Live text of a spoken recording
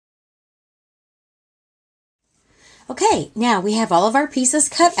Okay, now we have all of our pieces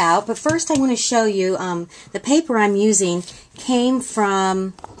cut out, but first I want to show you the paper I'm using came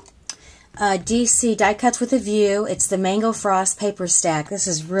from DC Die Cuts with a View. It's the Mango Frost paper stack. This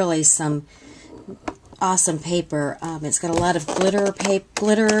is really some awesome paper. It's got a lot of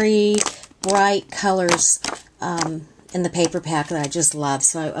glittery, bright colors in the paper pack that I just love.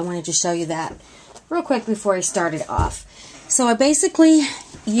 So I wanted to show you that real quick before I started off. So I basically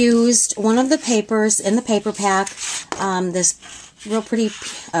used one of the papers in the paper pack, this real pretty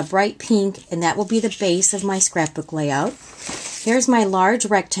bright pink, and that will be the base of my scrapbook layout. Here's my large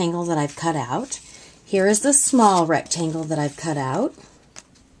rectangle that I've cut out. Here is the small rectangle that I've cut out.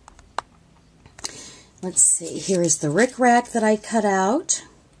 Let's see, here is the rickrack that I cut out,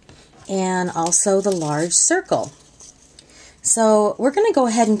 and also the large circle. So we're going to go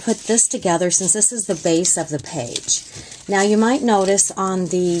ahead and put this together since this is the base of the page. Now you might notice on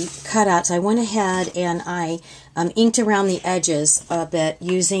the cutouts I went ahead and I inked around the edges a bit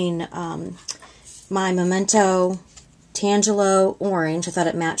using my Memento Tangelo orange. I thought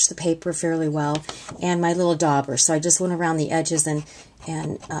it matched the paper fairly well, and my little dauber. So I just went around the edges and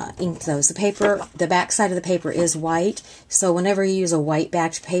inked those. The back side of the paper is white, so whenever you use a white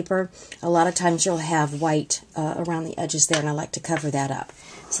backed paper, a lot of times you'll have white around the edges there, and I like to cover that up.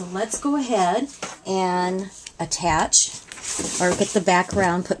 So let's go ahead and attach or get the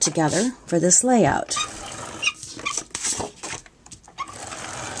background put together for this layout.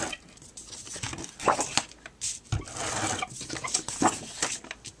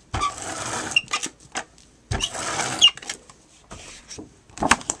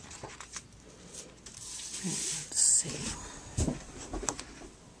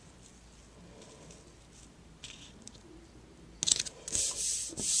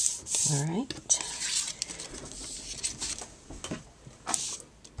 All right.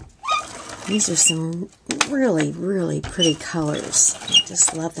 These are some really, really pretty colors. I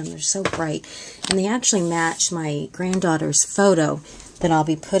just love them. They're so bright. And they actually match my granddaughter's photo that I'll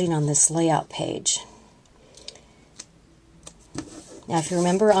be putting on this layout page. Now, if you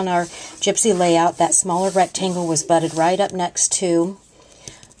remember on our gypsy layout, that smaller rectangle was butted right up next to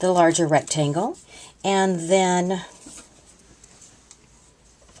the larger rectangle. And then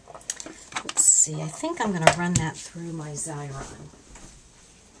let's see, I think I'm going to run that through my Xyron.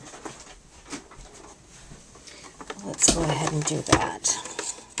 Let's go ahead and do that.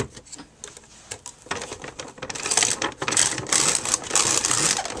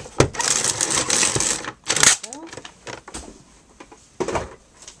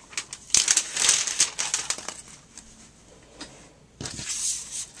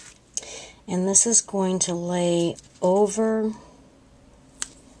 And this is going to lay over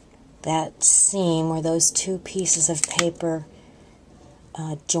that seam where those two pieces of paper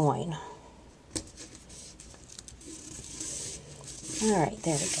join. Alright,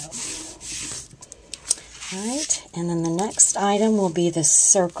 there we go. Alright, and then the next item will be the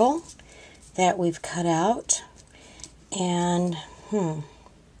circle that we've cut out. And, I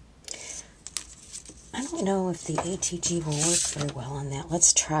don't know if the ATG will work very well on that.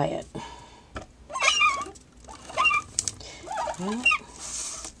 Let's try it. Well,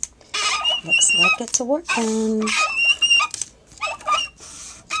 looks like it's working.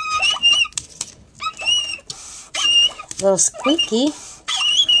 A little squeaky.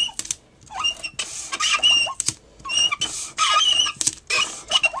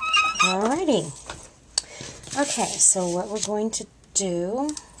 Alrighty. Okay, so what we're going to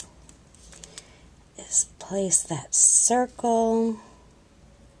do is place that circle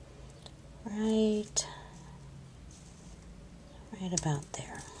right about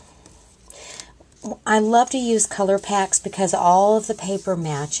there. I love to use color packs because all of the paper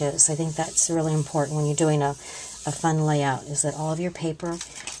matches. I think that's really important when you're doing a fun layout, is that all of your paper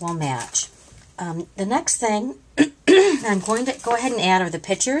will match. The next thing I'm going to go ahead and add are the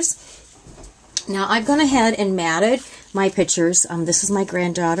pictures. Now I've gone ahead and matted my pictures. This is my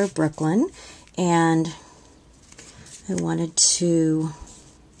granddaughter Brooklyn, and I wanted to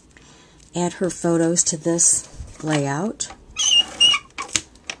add her photos to this layout.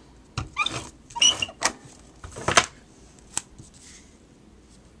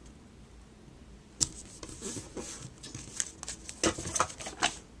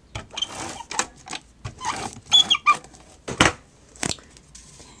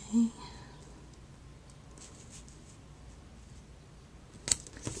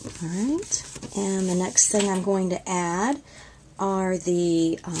 Alright, and the next thing I'm going to add are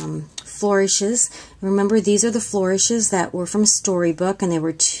the flourishes. Remember, these are the flourishes that were from Storybook, and they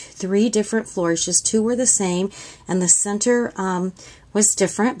were 3 different flourishes. 2 were the same, and the center was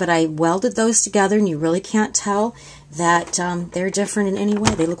different, but I welded those together, and you really can't tell that they're different in any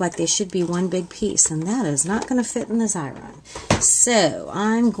way. They look like they should be one big piece, and that is not going to fit in the Xyron. So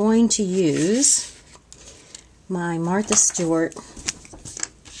I'm going to use my Martha Stewart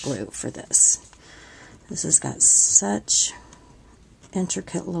glue for this. This has got such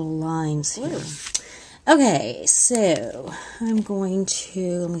intricate little lines here. Okay, so I'm going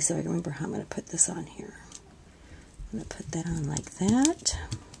to, let me see if I can remember how I'm going to put this on here. I'm going to put that on like that.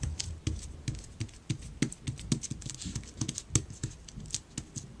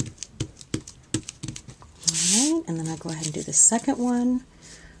 Alright, and then I'll go ahead and do the second one.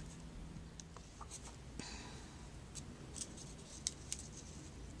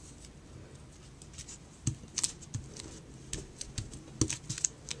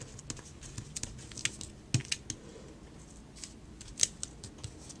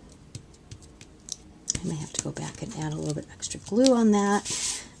 I may have to go back and add a little bit extra glue on that,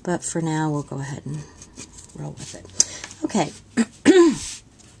 but for now we'll go ahead and roll with it. Okay,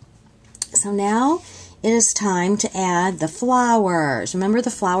 so now it is time to add the flowers. Remember the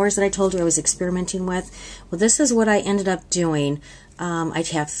flowers that I told you I was experimenting with? Well, this is what I ended up doing. I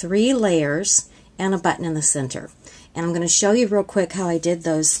have 3 layers and a button in the center. And I'm going to show you real quick how I did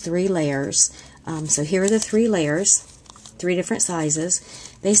those 3 layers. So here are the 3 layers, 3 different sizes.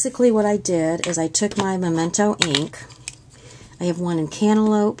 Basically what I did is I took my Memento ink. I have one in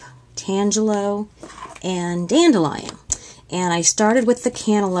Cantaloupe, Tangelo, and Dandelion. And I started with the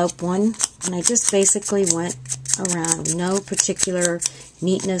Cantaloupe one, and I just basically went around. No particular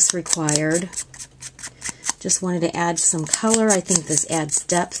neatness required. Just wanted to add some color. I think this adds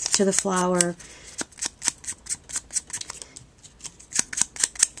depth to the flower.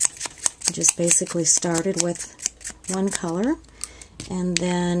 I just basically started with one color, and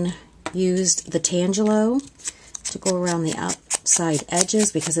then used the Tangelo to go around the outside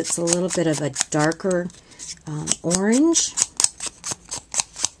edges because it's a little bit of a darker orange.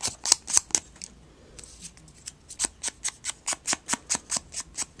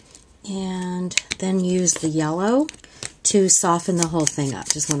 And then used the yellow to soften the whole thing up.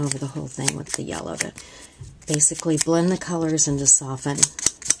 Just went over the whole thing with the yellow to basically blend the colors and to soften.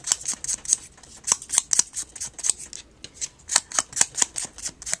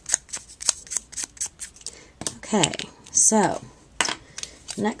 Okay, so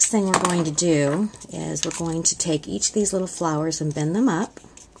next thing we're going to do is we're going to take each of these little flowers and bend them up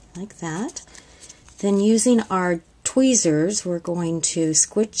like that. Then using our tweezers, we're going to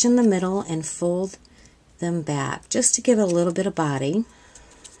squitch in the middle and fold them back just to give it a little bit of body.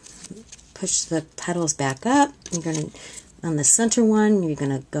 Push the petals back up. You're going to, on the center one, you're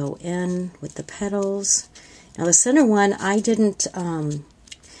going to go in with the petals. Now the center one, I didn't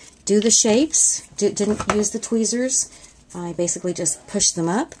do the shapes, didn't use the tweezers. I basically just pushed them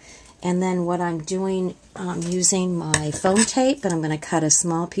up, and then what I'm doing, I'm using my foam tape, and I'm going to cut a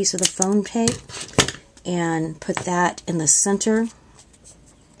small piece of the foam tape and put that in the center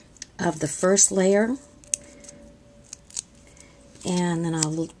of the first layer, and then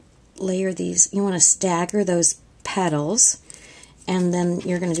I'll layer these. You want to stagger those petals, and then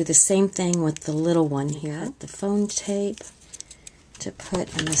you're going to do the same thing with the little one here. The foam tape to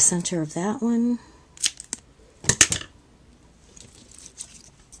put in the center of that one.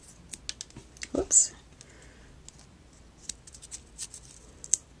 Whoops.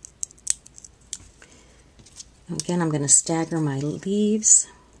 Again, I'm going to stagger my leaves.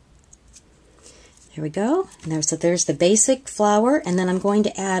 There we go. And so there's the basic flower, and then I'm going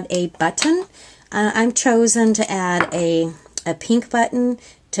to add a button. I'm chosen to add a pink button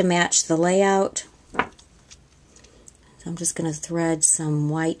to match the layout. So I'm just going to thread some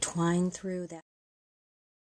white twine through that.